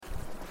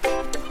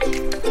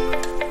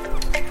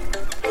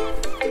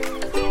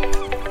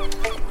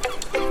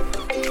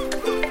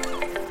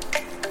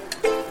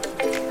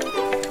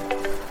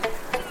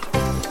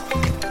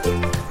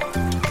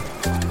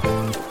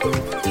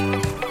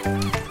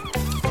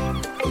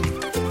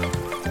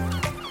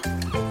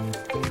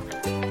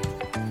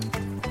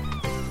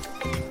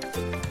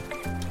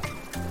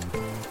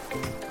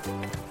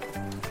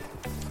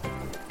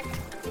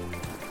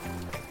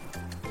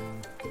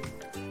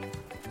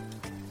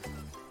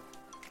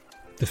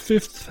The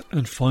fifth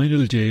and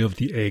final day of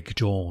the egg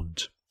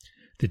dawned,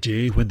 the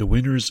day when the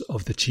winners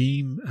of the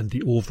team and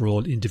the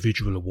overall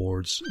individual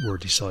awards were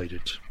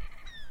decided.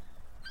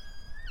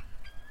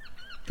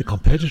 The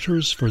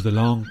competitors for the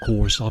long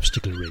course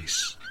obstacle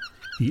race,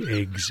 the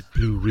Eggs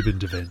Blue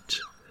Ribbon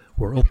event,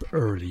 were up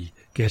early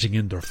getting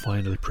in their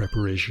final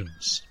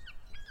preparations.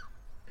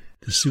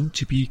 The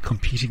soon-to-be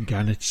competing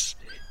gannets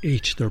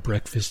ate their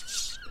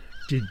breakfasts,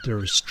 did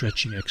their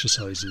stretching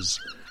exercises,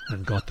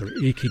 and got their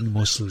aching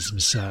muscles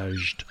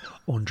massaged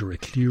under a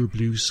clear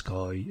blue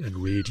sky and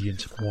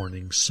radiant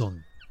morning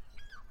sun.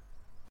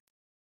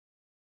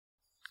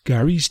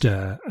 Gary's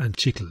Da and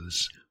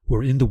Tickles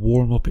were in the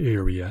warm-up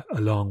area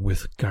along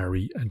with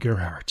Gary and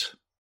Gerhardt.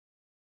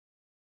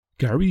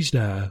 Gary's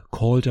Da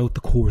called out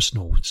the course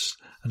notes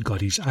and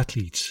got his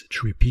athletes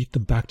to repeat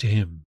them back to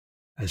him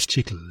as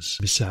Tickles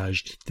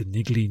massaged the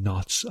niggly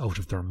knots out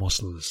of their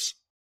muscles.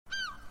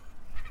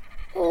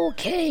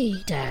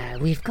 "Okay, Da,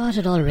 we've got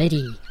it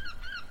already,"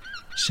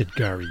 said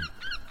Gary,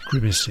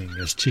 grimacing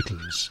as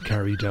Tickles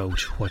carried out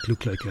what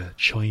looked like a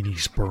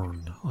Chinese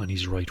burn on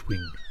his right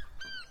wing.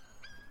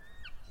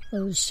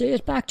 "Oh, say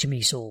it back to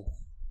me, so,"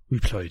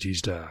 replied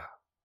his Da.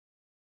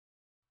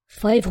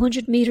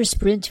 500-metre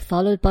sprint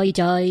followed by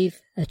dive,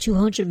 a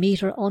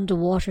 200-metre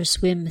underwater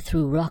swim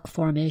through rock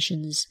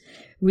formations,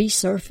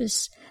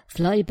 resurface,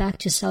 fly back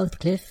to South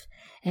Cliff,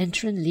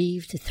 enter and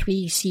leave the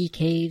 3 sea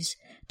caves,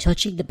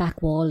 touching the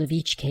back wall of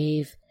each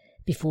cave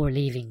before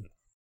leaving.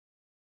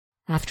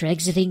 After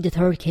exiting the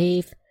 3rd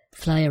cave,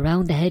 fly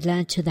around the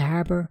headland to the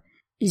harbour,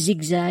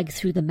 zigzag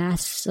through the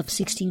masts of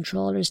 16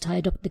 trawlers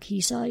tied up the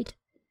quayside.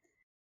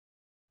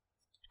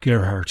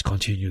 Gerhardt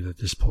continued at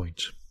this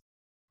point.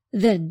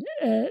 Then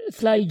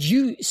fly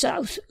due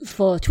south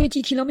for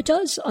 20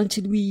 kilometres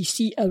until we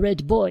see a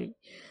red buoy.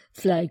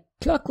 Fly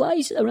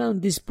clockwise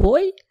around this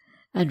buoy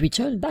and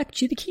return back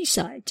to the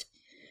quayside.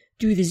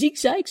 Do the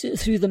zigzags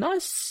through the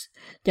masts,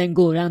 then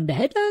go around the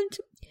headland,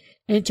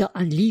 enter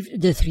and leave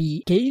the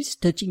 3 caves,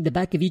 touching the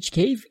back of each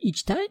cave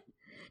each time,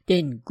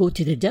 then go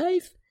to the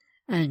dive,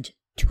 and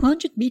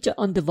 200-metre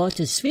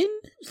underwater swim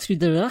through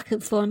the rock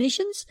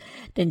formations,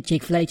 then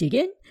take flight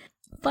again.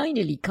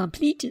 Finally,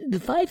 complete the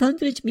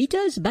 500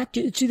 metres back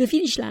to the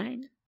finish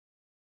line.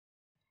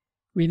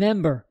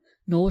 Remember,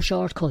 no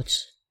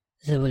shortcuts.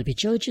 There will be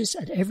judges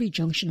at every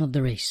junction of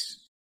the race.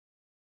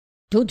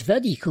 Don't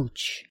worry,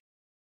 coach.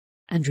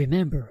 And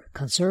remember,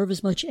 conserve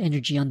as much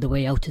energy on the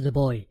way out to the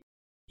buoy.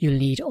 You'll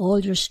need all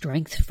your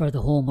strength for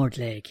the homeward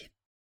leg.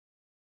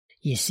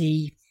 You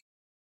see,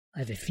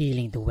 I've a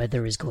feeling the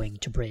weather is going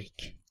to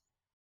break.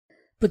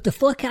 But the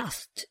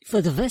forecast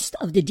for the rest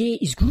of the day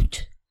is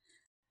good.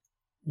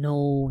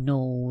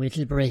 No,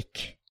 it'll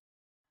break.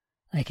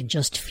 I can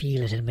just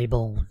feel it in my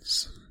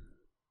bones.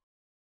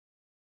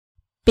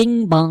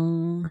 Bing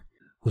bong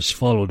was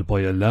followed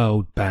by a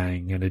loud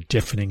bang and a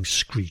deafening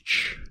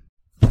screech.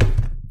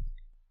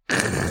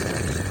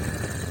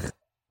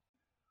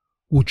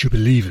 Would you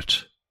believe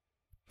it?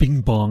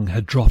 Bing Bong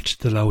had dropped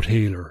the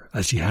loudhailer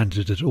as he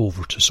handed it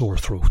over to Sore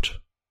Throat.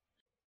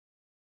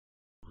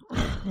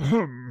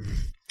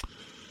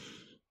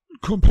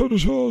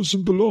 Competitors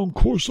in the long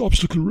course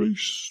obstacle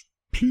race,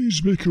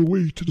 please make your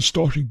way to the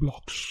starting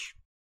blocks.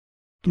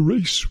 The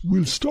race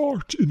will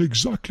start in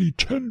exactly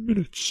 10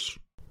 minutes.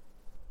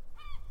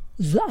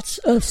 That's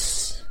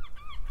us.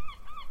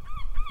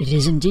 It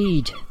is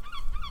indeed.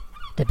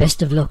 The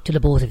best of luck to the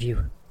both of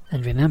you.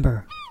 And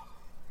remember,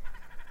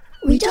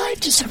 we dive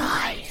to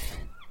survive.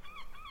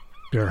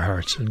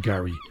 Gerhardt and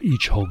Gary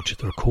each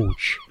hugged their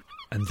coach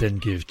and then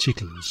gave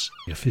Tickles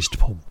a fist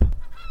pump.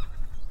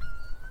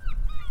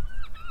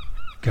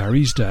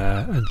 Gary's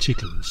Da and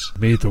Tickles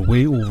made their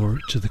way over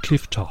to the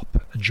cliff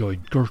top and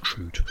joined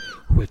Gertrude,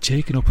 who had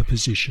taken up a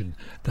position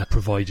that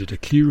provided a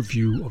clear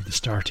view of the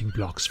starting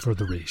blocks for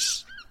the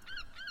race.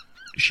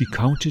 She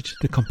counted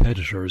the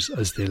competitors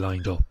as they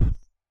lined up.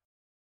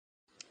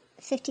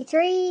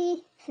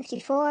 53,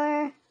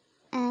 54,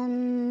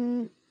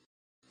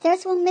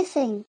 there's one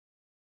missing.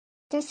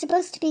 There's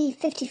supposed to be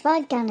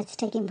 55 gannets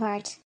taking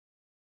part.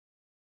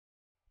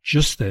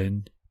 Just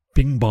then,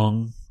 Bing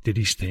Bong did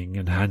his thing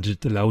and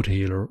handed the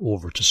loudhailer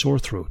over to Sore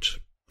Throat.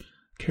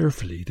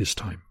 Carefully this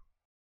time.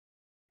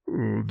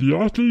 The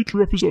athlete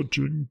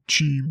representing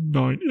Team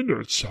 9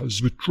 Innets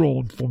has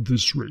withdrawn from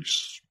this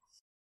race.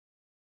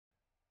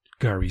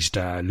 Gary's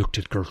Da looked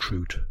at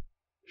Gertrude,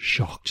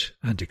 shocked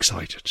and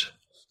excited.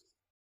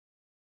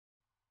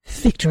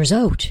 Victor's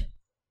out.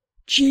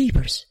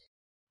 Jeepers.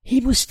 He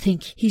must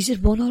think he's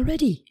at one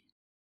already.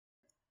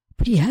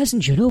 But he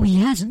hasn't, you know, he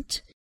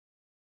hasn't.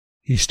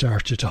 He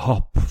started to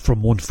hop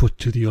from one foot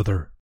to the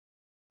other.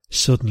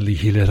 Suddenly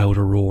he let out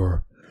a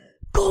roar.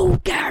 Go,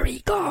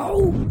 Gary,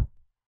 go!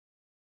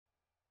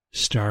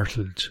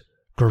 Startled,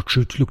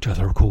 Gertrude looked at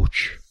her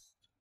coach.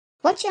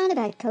 What you on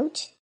about,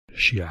 coach?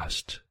 She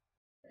asked.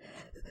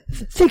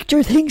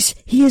 Victor thinks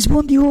he has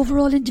won the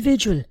overall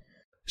individual,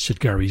 said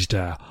Gary's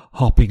Da,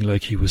 hopping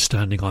like he was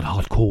standing on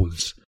hot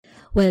coals.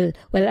 Well,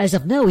 as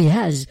of now he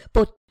has,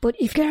 but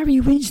if Gary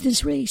wins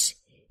this race,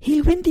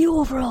 he'll win the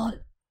overall.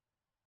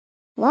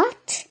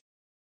 What?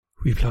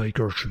 replied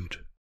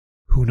Gertrude,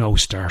 who now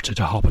started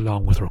to hop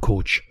along with her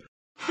coach.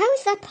 How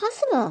is that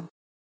possible?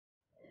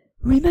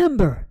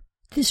 Remember,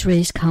 this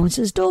race counts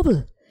as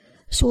double.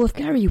 So if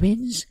Gary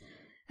wins,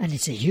 and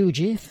it's a huge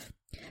if,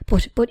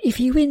 but if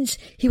he wins,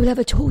 he will have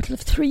a total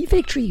of 3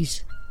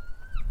 victories.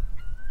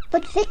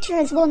 But Victor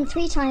has won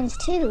 3 times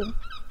too.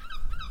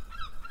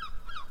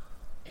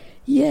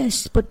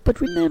 Yes,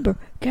 but remember,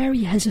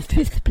 Gary has a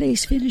 5th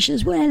place finish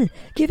as well,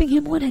 giving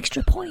him 1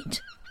 extra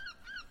point.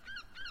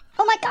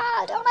 Oh my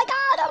god! Oh my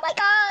god! Oh my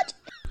god!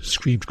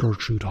 Screamed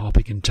Gertrude,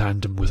 hopping in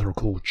tandem with her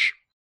coach.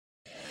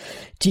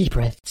 Deep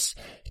breaths.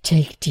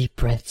 Take deep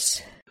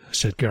breaths,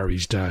 said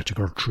Gary's dad to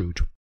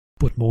Gertrude,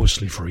 but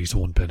mostly for his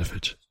own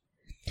benefit.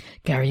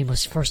 Gary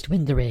must first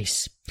win the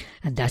race,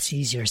 and that's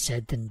easier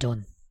said than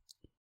done.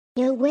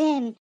 You'll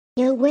win.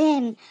 You'll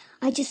win.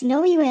 I just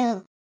know you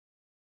will.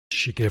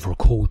 She gave her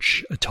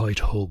coach a tight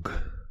hug.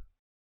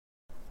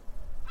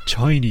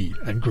 Tiny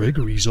and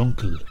Gregory's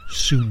uncle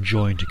soon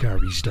joined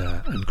Gary's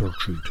dad and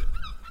Gertrude.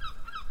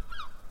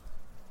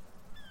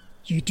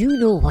 You do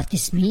know what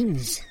this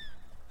means,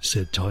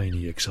 said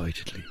Tiny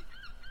excitedly.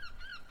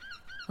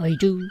 I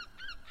do.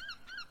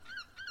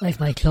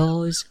 I've my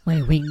claws,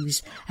 my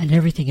wings, and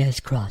everything else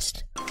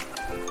crossed.